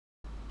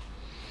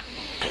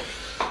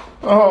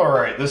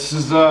Alright, this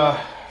is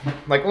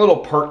like a little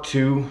part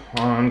 2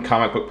 on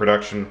comic book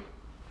production,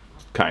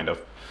 kind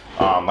of.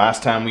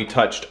 Last time we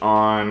touched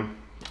on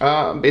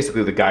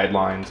basically the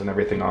guidelines and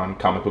everything on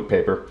comic book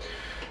paper.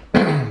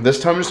 This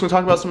time I'm just going to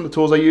talk about some of the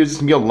tools I use. It's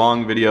going to be a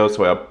long video,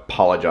 so I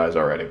apologize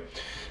already.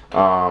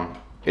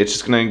 It's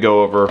just going to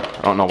go over,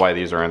 I don't know why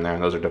these are in there,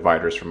 those are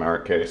dividers from my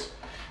art case.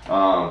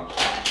 I'm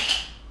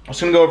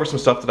just going to go over some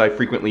stuff that I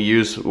frequently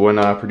use when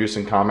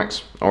producing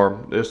comics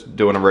or just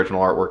doing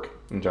original artwork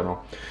in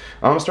general.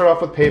 I'm going to start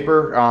off with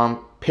paper.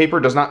 Paper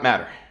does not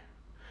matter.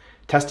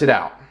 Test it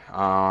out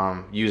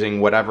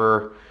using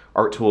whatever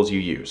art tools you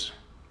use.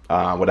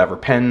 Whatever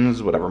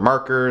pens, whatever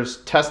markers,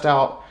 test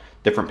out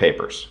different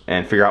papers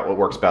and figure out what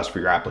works best for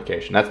your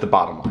application. That's the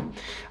bottom line.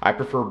 I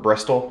prefer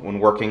Bristol when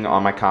working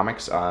on my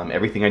comics.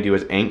 Everything I do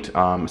is inked,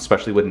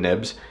 especially with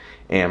nibs.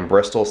 And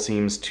Bristol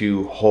seems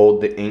to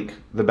hold the ink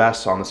the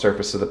best on the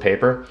surface of the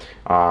paper.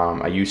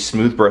 I use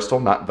smooth Bristol,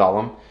 not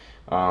vellum.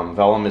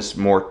 Vellum is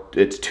more,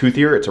 it's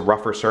toothier, it's a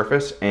rougher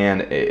surface,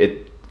 and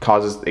it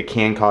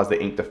can cause the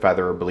ink to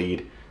feather or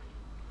bleed.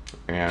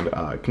 And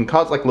it can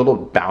cause like little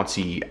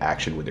bouncy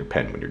action with your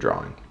pen when you're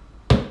drawing.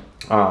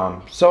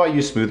 So I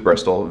use smooth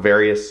Bristol,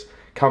 various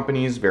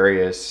companies,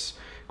 various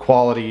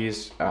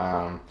qualities.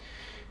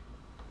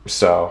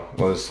 So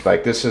was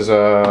like, this is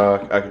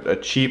a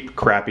cheap,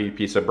 crappy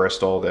piece of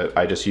Bristol that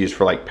I just use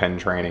for like pen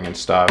training and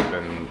stuff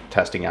and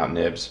testing out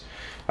nibs.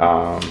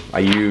 I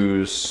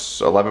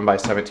use 11 by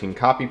 17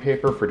 copy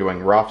paper for doing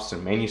roughs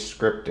and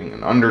manuscripting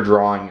and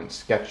underdrawing and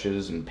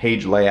sketches and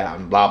page layout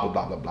and blah, blah,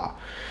 blah, blah, blah.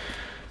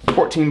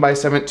 14 by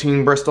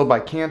 17 Bristol by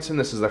Canson.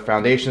 This is the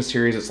foundation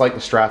series. It's like the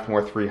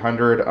Strathmore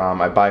 300.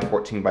 I buy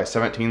 14 by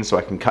 17 so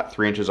I can cut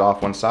 3 inches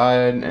off one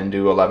side and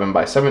do 11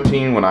 by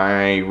 17 when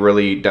I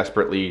really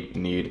desperately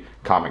need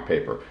comic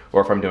paper,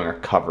 or if I'm doing a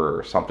cover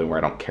or something where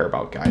I don't care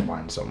about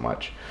guidelines so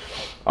much.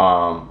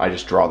 I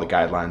just draw the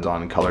guidelines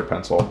on colored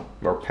pencil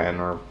or pen,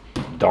 or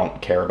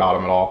don't care about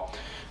them at all.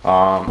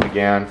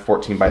 Again,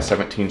 14 by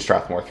 17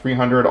 Strathmore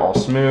 300, all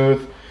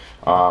smooth.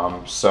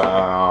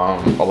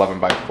 Some 11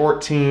 by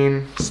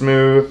 14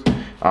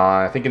 smooth.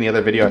 I think in the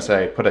other video I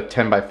said I put a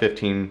 10 by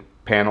 15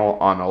 panel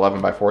on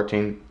 11 by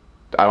 14.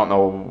 I don't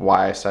know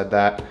why I said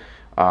that,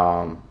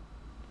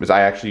 because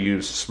I actually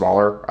use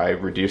smaller. I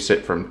reduce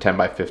it from 10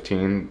 by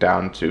 15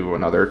 down to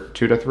another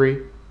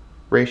 2:3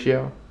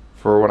 ratio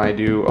for when I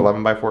do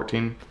 11 by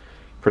 14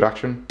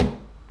 production.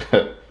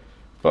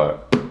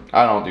 But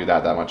I don't do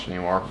that much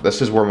anymore.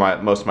 This is where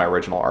most of my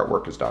original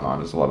artwork is done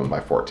on, is 11 by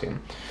 14.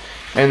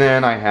 And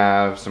then I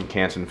have some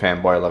Canson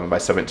Fanboy 11 by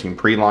 17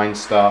 pre-line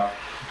stuff.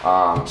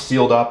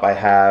 Sealed up, I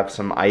have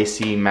some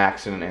Icy,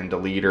 Maxon, and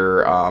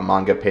Deleter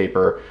manga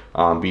paper,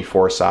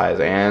 B4 size,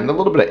 and a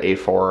little bit of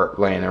A4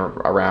 laying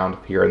around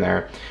here and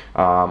there.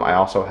 I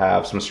also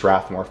have some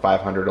Strathmore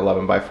 500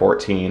 11 by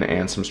 14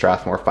 and some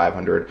Strathmore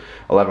 500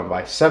 11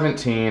 by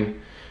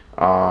 17.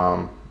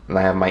 And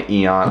I have my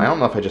Eon. I don't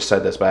know if I just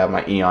said this, but I have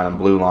my Eon and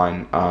Blue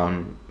Line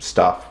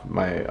stuff,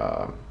 my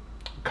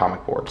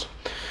comic boards.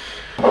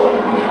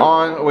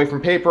 Away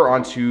from paper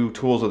onto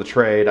tools of the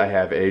trade, I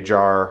have a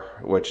jar,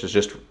 which is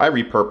just, I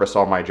repurpose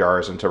all my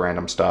jars into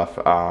random stuff.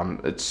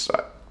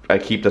 I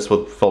keep this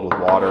filled with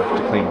water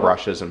to clean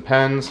brushes and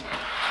pens.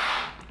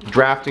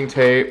 Drafting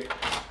tape,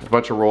 a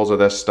bunch of rolls of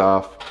this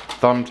stuff,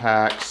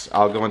 thumbtacks.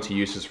 I'll go into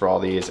uses for all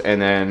these,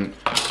 and then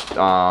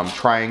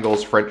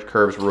triangles, French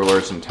curves,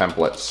 rulers, and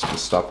templates and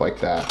stuff like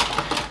that.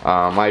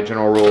 My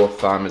general rule of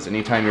thumb is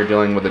anytime you're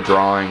dealing with a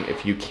drawing,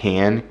 if you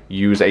can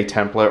use a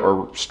template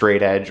or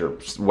straight edge or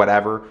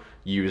whatever,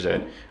 use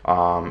it.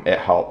 It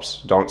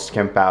helps. Don't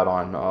skimp out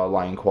on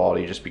line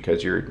quality just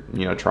because you're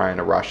trying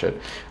to rush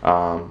it.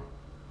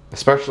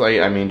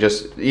 Especially, I mean,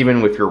 just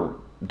even if you're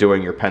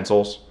doing your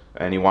pencils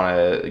and you want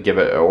to give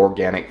it an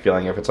organic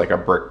feeling, if it's like a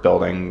brick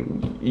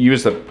building,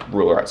 use the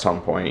ruler at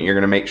some point. You're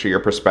going to make sure your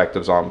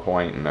perspective's on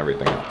point and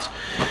everything else.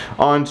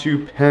 On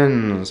to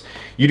pens.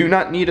 You do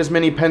not need as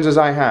many pens as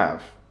I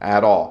have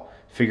at all.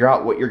 Figure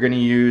out what you're going to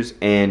use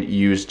and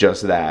use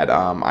just that.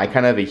 I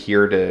kind of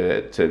adhere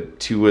to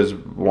 2 is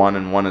 1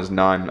 and 1 is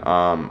none.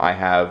 I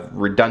have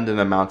redundant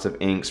amounts of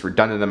inks,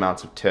 redundant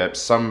amounts of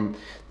tips, some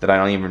that I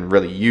don't even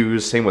really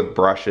use. Same with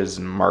brushes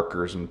and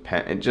markers and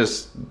pen. And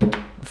just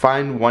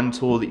find one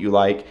tool that you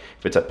like.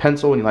 If it's a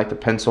pencil and you like the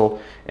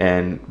pencil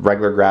and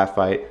regular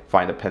graphite,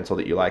 find a pencil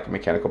that you like, a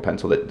mechanical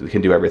pencil that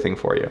can do everything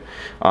for you.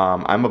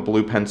 I'm a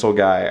blue pencil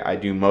guy. I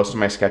do most of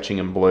my sketching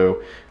in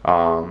blue.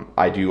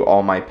 I do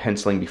all my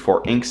penciling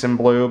before inks in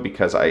blue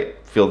because I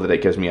feel that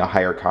it gives me a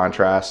higher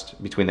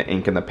contrast between the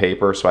ink and the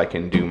paper, so I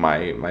can do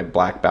my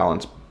black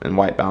balance and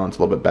white balance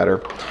a little bit better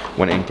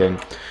when inking.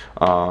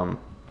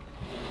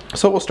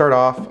 So we'll start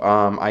off.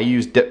 I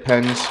use dip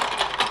pens.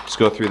 Just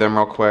go through them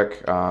real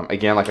quick.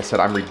 Again, like I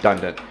said, I'm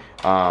redundant.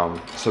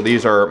 So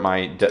these are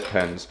my dip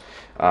pens.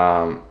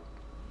 I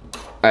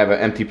have an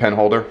empty pen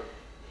holder.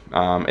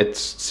 It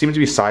seems to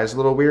be sized a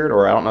little weird,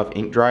 or I don't know if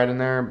ink dried in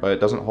there, but it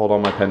doesn't hold all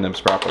my pen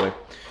nibs properly.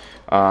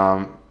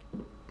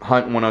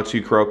 Hunt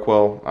 102 Crow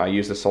Quill. I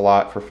use this a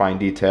lot for fine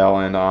detail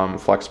and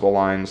flexible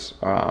lines.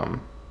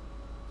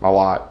 a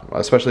lot,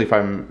 especially if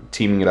I'm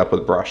teaming it up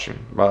with brushing.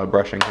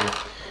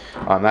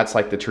 That's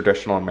like the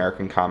traditional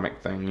American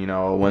comic thing, you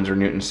know, a Winsor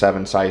Newton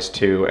 7 size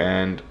 2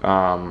 and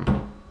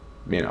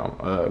you know,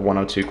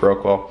 102 Grow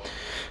Quill.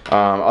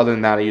 Other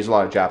than that, I use a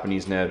lot of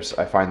Japanese nibs.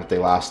 I find that they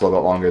last a little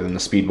bit longer than the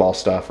Speedball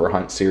stuff or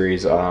Hunt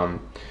series,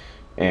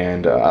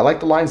 and I like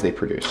the lines they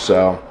produce.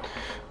 So,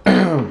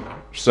 I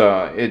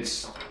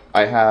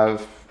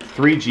have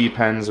 3 G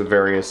pens of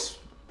various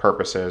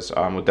purposes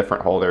with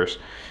different holders,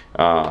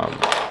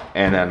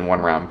 and then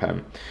 1 round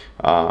pen.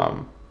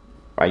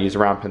 I use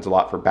round pens a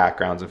lot for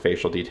backgrounds and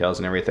facial details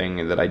and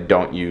everything that I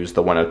don't use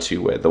the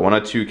 102 with. The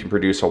 102 can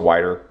produce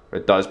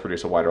it does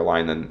produce a wider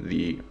line than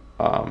the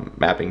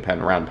mapping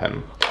pen, round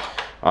pen.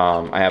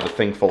 I have a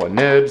thing full of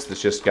nibs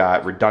that's just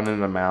got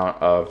redundant amount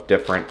of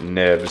different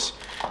nibs.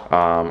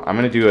 I'm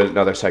going to do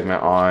another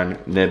segment on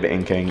nib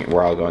inking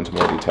where I'll go into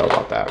more detail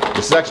about that.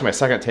 This is actually my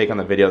second take on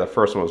the video. The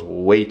first one was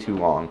way too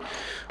long.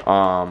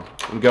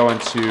 I'm going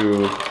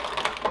to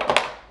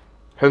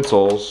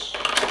pencils.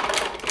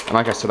 And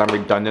like I said, I'm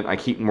redundant. I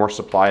keep more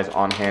supplies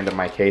on hand in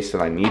my case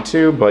than I need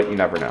to, but you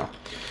never know.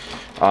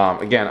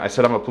 Again, I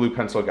said I'm a blue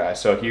pencil guy.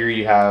 So here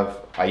you have,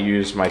 I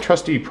use my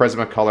trusty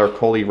Prismacolor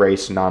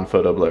Col-Erase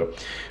non-photo blue.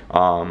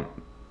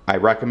 I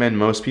recommend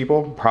most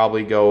people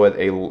probably go with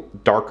a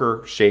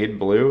darker shade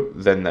blue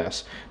than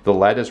this. The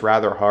lead is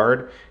rather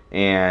hard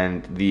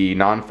and the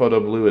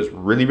non-photo blue is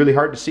really, really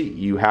hard to see.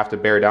 You have to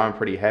bear down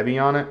pretty heavy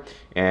on it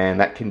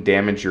and that can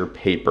damage your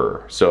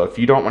paper. So if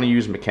you don't want to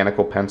use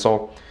mechanical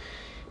pencil,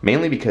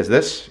 mainly because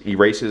this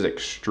erases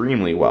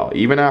extremely well.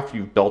 Even after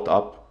you've built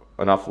up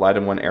enough lead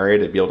in one area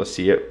to be able to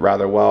see it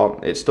rather well,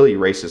 it still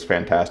erases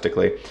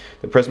fantastically.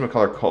 The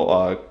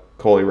Prismacolor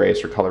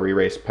Col-Erase or Color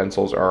Erase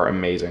pencils are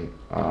amazing.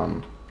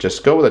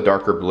 Just go with a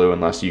darker blue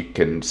unless you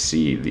can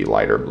see the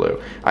lighter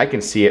blue. I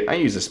can see it. I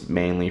use this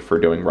mainly for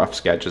doing rough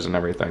sketches and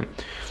everything.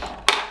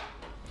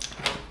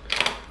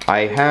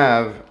 I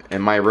have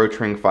in my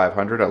Rotring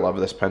 500, I love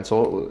this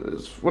pencil.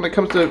 When it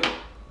comes to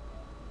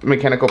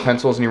mechanical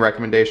pencils, any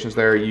recommendations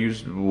there?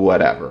 Use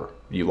whatever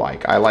you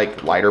like. I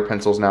like lighter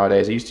pencils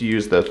nowadays. I used to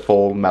use the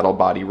full metal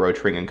body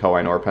Rotring and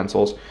Koh-i-Noor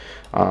pencils.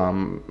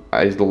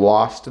 I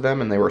lost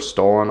them and they were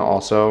stolen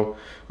also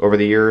over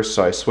the years,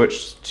 so I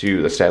switched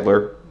to the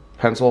Staedtler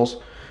pencils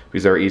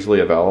because they're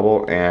easily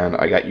available, and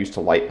I got used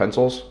to light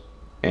pencils,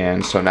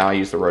 and so now I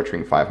use the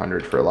Rotring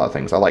 500 for a lot of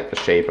things. I like the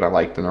shape and I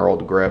like the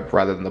knurled grip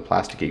rather than the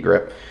plasticky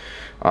grip.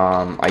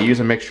 I use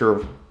a mixture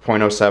of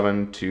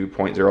 0.07 to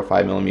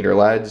 0.05 millimeter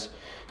leads.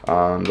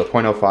 The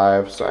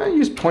 0.05, so I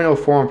use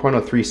 0.04 and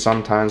 0.03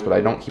 sometimes, but I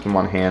don't keep them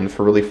on hand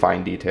for really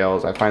fine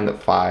details. I find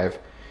that 5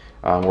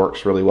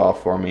 works really well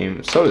for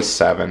me. So does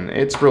 7.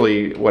 It's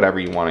really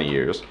whatever you want to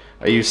use.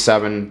 I use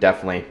 7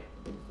 definitely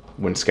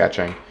when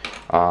sketching.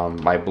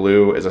 My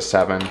blue is a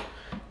 7,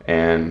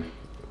 and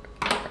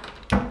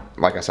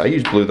like I said, I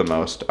use blue the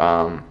most.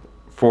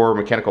 For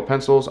mechanical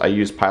pencils, I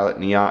use Pilot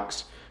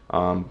Neox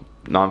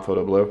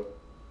non-photo blue,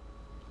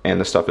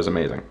 and this stuff is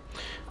amazing.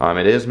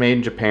 It is made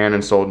in Japan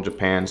and sold in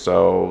Japan,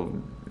 so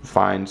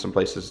find some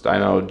places. I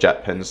know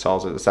JetPens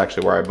sells it. That's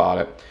actually where I bought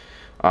it.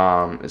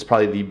 It's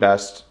probably the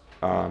best.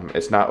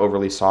 It's not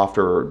overly soft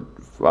or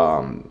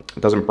it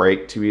doesn't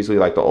break too easily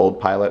like the old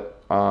Pilot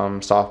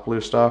soft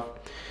blue stuff.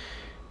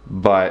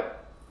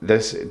 But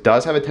this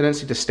does have a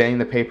tendency to stain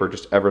the paper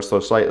just ever so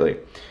slightly.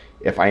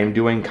 If I am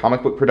doing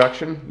comic book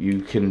production,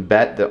 you can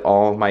bet that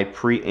all of my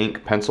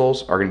pre-ink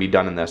pencils are going to be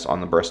done in this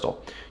on the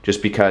Bristol.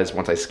 Just because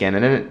once I scan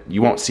it in it,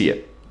 you won't see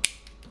it.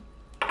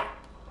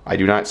 I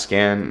do not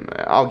scan,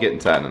 I'll get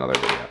into that in another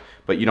video,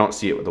 but you don't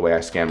see it with the way I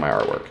scan my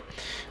artwork.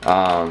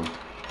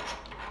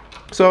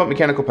 So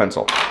mechanical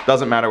pencil,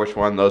 doesn't matter which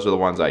one, those are the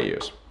ones I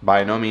use.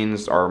 By no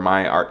means are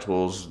my art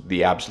tools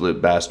the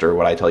absolute best or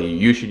what I tell you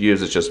you should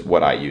use. It's just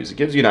what I use. It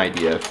gives you an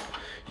idea if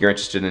you're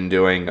interested in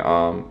doing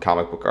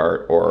comic book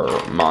art or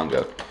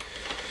manga,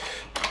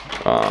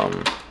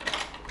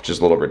 which is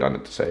a little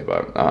redundant to say,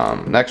 but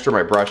next are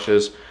my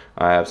brushes.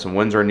 I have some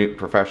Winsor Newton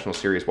Professional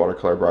Series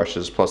watercolor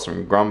brushes plus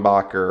some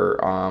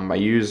Grumbacher. I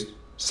use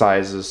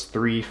sizes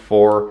 3,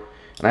 4,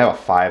 and I have a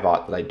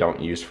 5/0 that I don't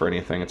use for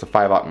anything. It's a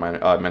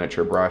 5/0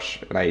 miniature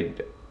brush, and I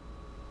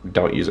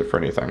don't use it for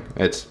anything.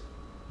 It's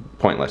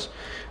pointless.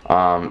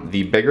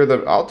 The bigger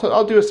the,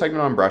 I'll do a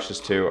segment on brushes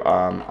too.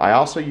 I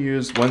also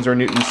use Winsor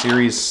Newton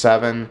Series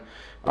 7,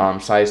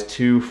 size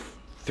 2,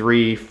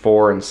 3,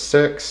 4, and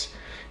 6.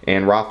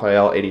 And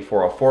Raphael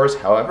 8404s.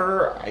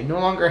 However, I no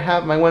longer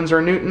have my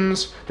Winsor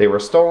Newtons. They were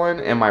stolen,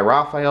 and my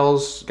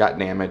Raphaels got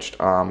damaged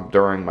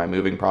during my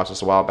moving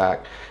process a while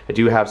back. I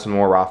do have some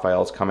more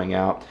Raphaels coming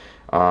out.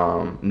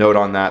 Note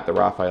on that, the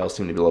Raphaels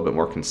seem to be a little bit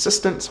more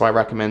consistent, so I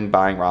recommend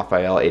buying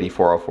Raphael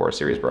 8404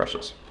 series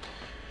brushes.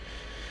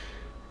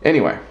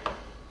 Anyway,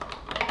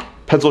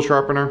 pencil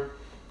sharpener,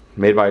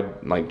 made by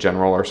like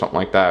General or something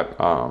like that.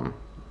 I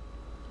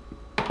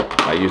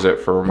use it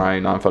for my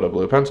non-photo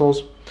blue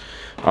pencils.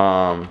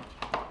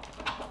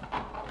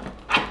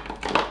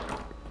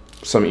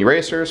 Some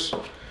erasers.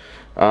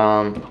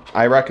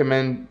 I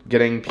recommend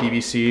getting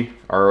PVC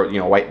or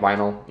white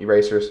vinyl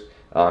erasers.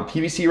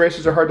 PVC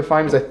erasers are hard to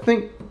find because I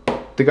think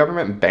the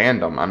government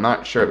banned them. I'm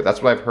not sure, but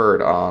that's what I've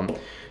heard.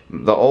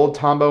 The old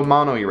Tombow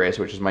Mono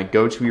eraser, which is my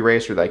go-to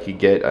eraser that I could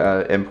get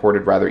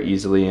imported rather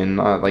easily in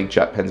like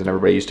jet pens, and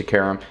everybody used to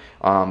carry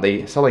them.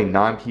 They sell a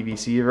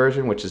non-PVC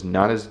version, which is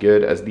not as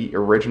good as the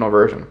original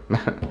version.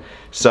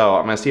 So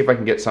I'm gonna see if I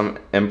can get some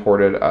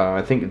imported.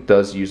 I think it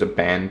does use a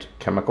banned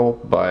chemical,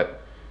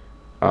 but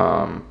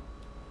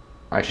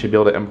I should be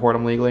able to import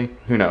them legally.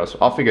 Who knows?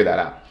 I'll figure that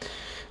out.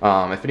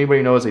 If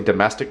anybody knows a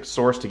domestic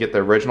source to get the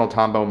original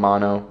Tombow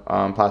Mono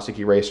plastic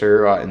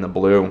eraser in the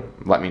blue,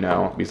 let me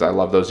know, because I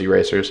love those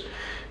erasers.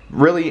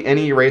 Really,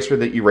 any eraser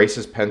that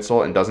erases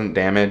pencil and doesn't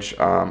damage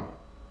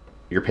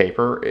your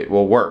paper, it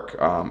will work.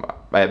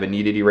 I have a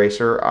kneaded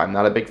eraser. I'm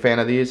not a big fan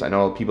of these. I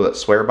know people that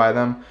swear by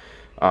them.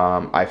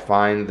 I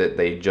find that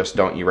they just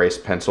don't erase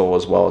pencil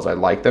as well as I'd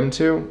like them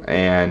to,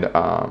 and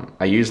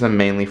I use them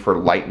mainly for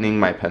lightening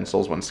my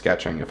pencils when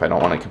sketching if I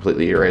don't want to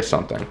completely erase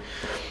something.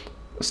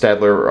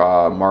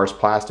 Staedtler Mars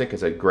Plastic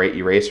is a great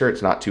eraser.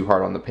 It's not too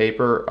hard on the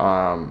paper.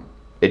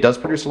 It does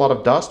produce a lot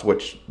of dust,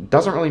 which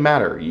doesn't really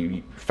matter.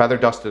 You feather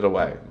dust it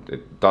away.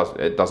 It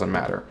doesn't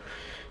matter.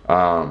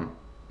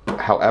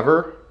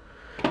 However,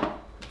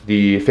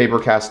 the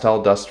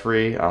Faber-Castell Dust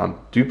Free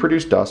do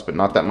produce dust, but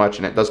not that much,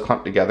 and it does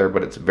clump together,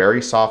 but it's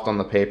very soft on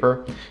the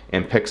paper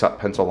and picks up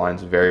pencil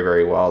lines very,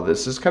 very well.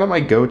 This is kind of my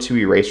go-to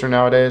eraser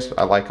nowadays.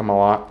 I like them a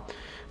lot.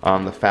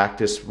 The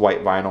Factus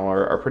white vinyl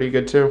are pretty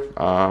good too.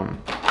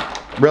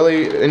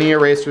 Really, any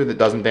eraser that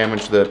doesn't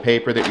damage the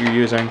paper that you're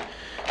using,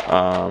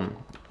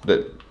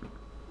 that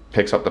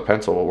picks up the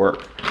pencil, will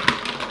work.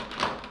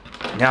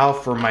 Now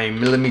for my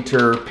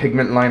millimeter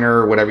pigment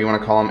liner, whatever you want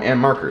to call them, and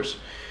markers.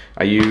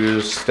 I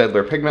use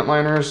Staedtler pigment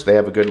liners. They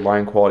have a good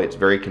line quality. It's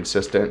very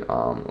consistent.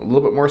 A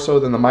little bit more so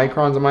than the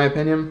Microns in my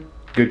opinion.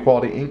 Good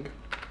quality ink.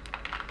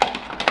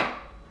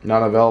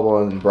 Not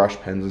available in brush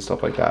pens and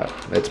stuff like that.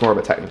 It's more of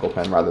a technical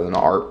pen rather than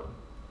art.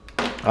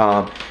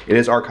 It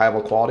is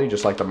archival quality,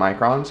 just like the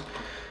Microns.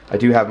 I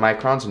do have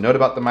Microns. A note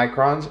about the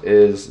Microns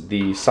is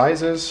the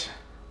sizes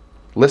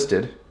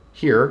listed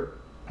here,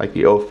 like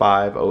the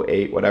 05,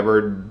 08,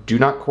 whatever, do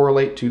not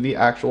correlate to the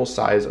actual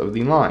size of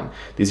the line.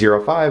 The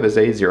 05 is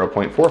a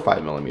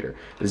 0.45 millimeter.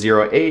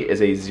 The 08 is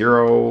a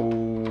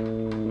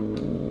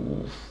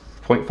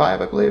 0.5,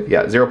 I believe.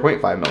 Yeah,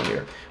 0.5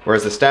 millimeter.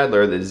 Whereas the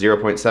Staedtler, the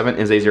 0.7,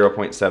 is a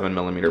 0.7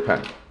 millimeter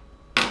pen.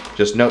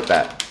 Just note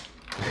that.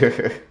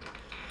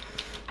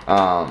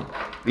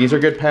 These are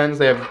good pens.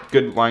 They have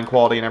good line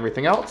quality and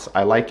everything else.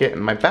 I like it,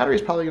 and my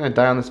battery's probably going to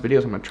die on this video,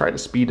 so I'm going to try to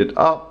speed it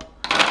up.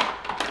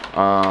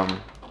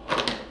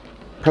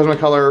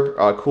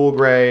 Prismacolor Cool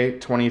Gray,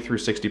 20 through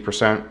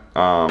 60%.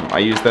 I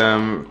use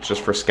them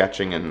just for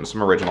sketching and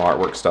some original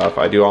artwork stuff.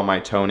 I do all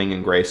my toning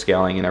and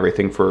grayscaling and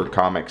everything for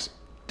comics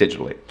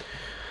digitally.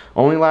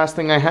 Only last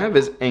thing I have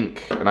is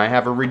ink, and I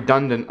have a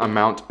redundant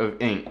amount of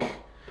ink.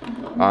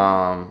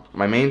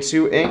 My main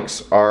two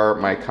inks are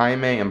my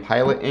Kaimei and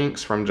Pilot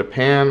inks from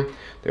Japan.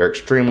 They're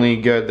extremely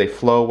good. They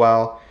flow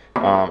well.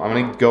 I'm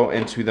going to go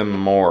into them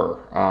more.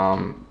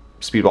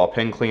 Speedball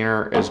Pen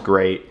Cleaner is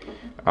great,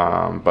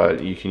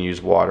 but you can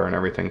use water and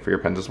everything for your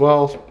pens as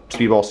well.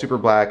 Speedball Super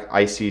Black,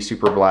 Icy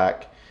Super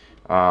Black,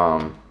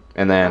 and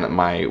then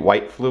my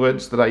white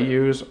fluids that I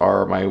use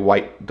are my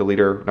White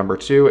Deleter number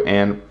 2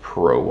 and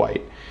Pro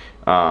White.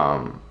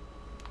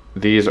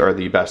 These are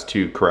the best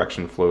two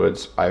correction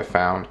fluids I've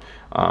found.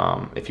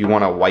 If you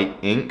want a white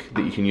ink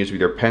that you can use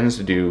with your pens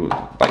to do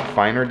like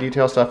finer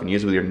detail stuff and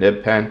use with your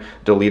nib pen,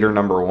 Deleter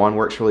number 1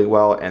 works really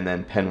well, and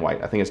then Pen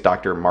White. I think it's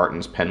Dr.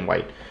 Martin's Pen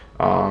White.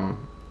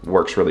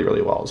 Works really,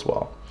 really well as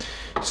well.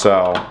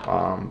 So,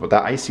 but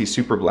that Icy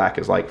Super Black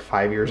is like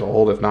 5 years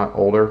old, if not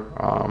older.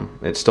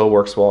 It still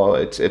works well.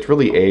 It's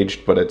really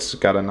aged, but it's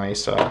got a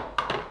nice,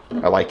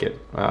 I like it.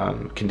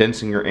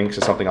 Condensing your inks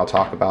is something I'll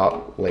talk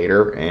about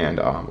later,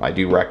 and I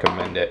do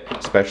recommend it,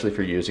 especially if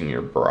you're using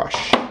your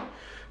brush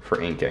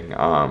for inking.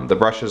 The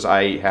brushes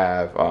I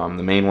have,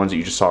 the main ones that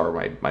you just saw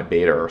are my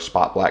Beta or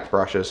Spot Black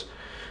brushes.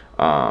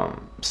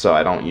 So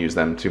I don't use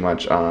them too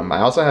much.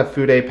 I also have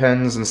Fude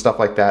pens and stuff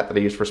like that I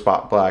use for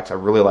Spot Blacks. I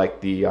really like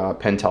the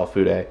Pentel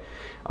Fude,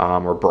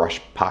 or brush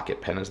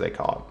pocket pen as they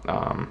call it.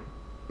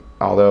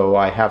 Although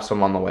I have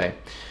some on the way.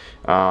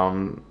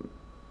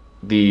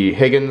 The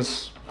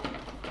Higgins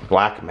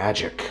Black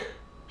Magic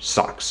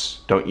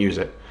sucks. Don't use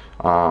it.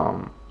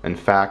 In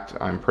fact,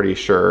 I'm pretty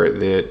sure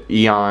that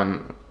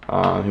Eon,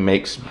 who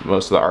makes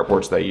most of the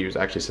artboards that I use,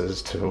 actually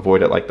says to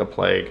avoid it like the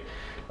plague.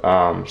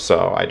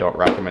 So I don't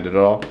recommend it at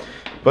all.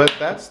 But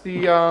that's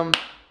the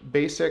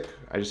basic.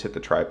 I just hit the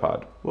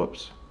tripod.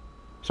 Whoops.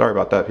 Sorry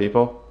about that,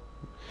 people.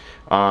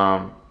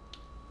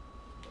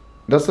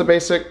 That's the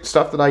basic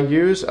stuff that I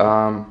use.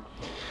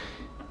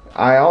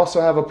 I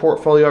also have a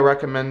portfolio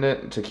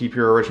recommended to keep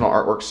your original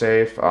artwork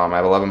safe. I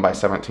have 11 by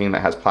 17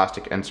 that has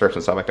plastic inserts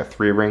and stuff, like a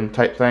 3-ring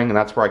type thing, and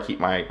that's where I keep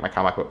my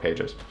comic book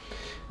pages.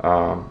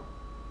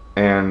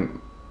 And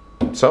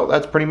So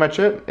that's pretty much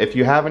it. If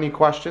you have any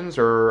questions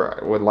or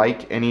would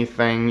like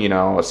anything, you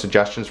know,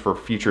 suggestions for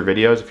future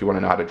videos, if you want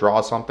to know how to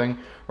draw something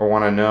or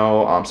want to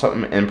know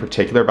something in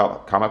particular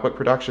about comic book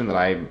production that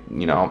I,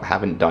 you know,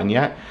 haven't done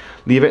yet,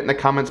 leave it in the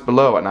comments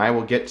below and I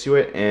will get to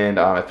it. And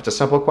if it's a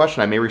simple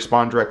question, I may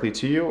respond directly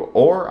to you,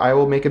 or I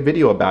will make a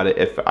video about it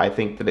if I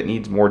think that it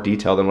needs more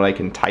detail than what I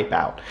can type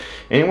out.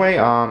 Anyway,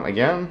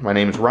 again, my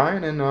name is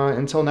Ryan, and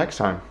until next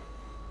time.